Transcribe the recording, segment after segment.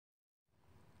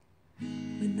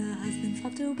husband's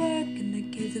off to work and the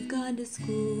kids have gone to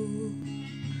school.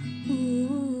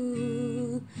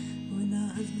 Ooh, when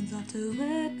the husband's off to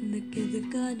work and the kids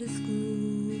have gone to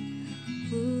school.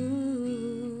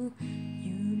 Ooh,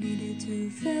 you needed to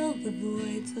fill the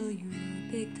void, so you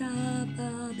picked up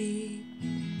a hobby.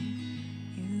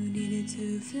 You needed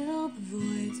to fill the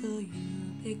void, so you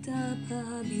picked up a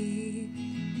hobby.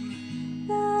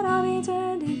 That hobby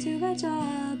turned into a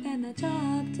job, and that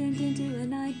job turned into a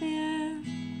nightmare.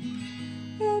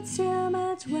 It's too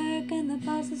much work and the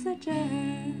boss is a jerk,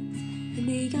 and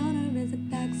the owner is a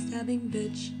backstabbing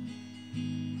bitch.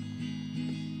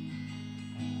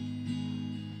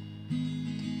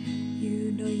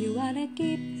 You know you wanna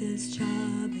keep this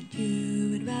job, but you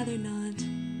would rather not.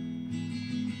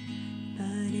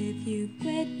 But if you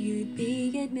quit, you'd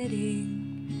be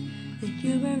admitting that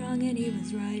you were wrong and he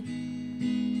was right.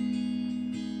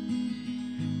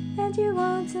 And you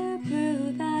want to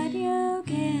prove that you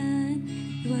can.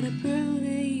 You want to prove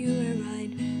that you were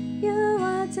right. You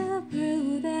want to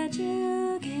prove that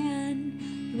you can.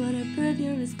 You want to prove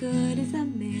you're as good as a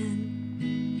man.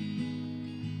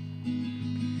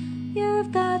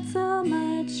 You've got so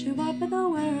much to offer the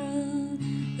world,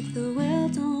 but the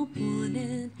world don't want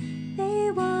it.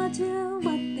 They want you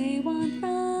what they want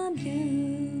from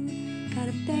you.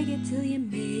 Gotta beg it till you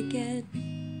make it.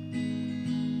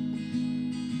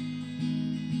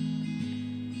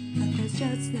 But that's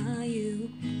just not you.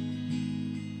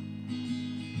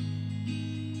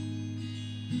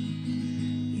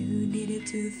 You needed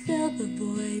to fill the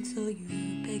void, so you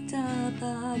picked up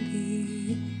a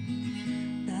hobby.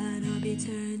 That hobby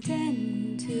turned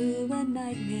into a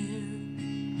nightmare.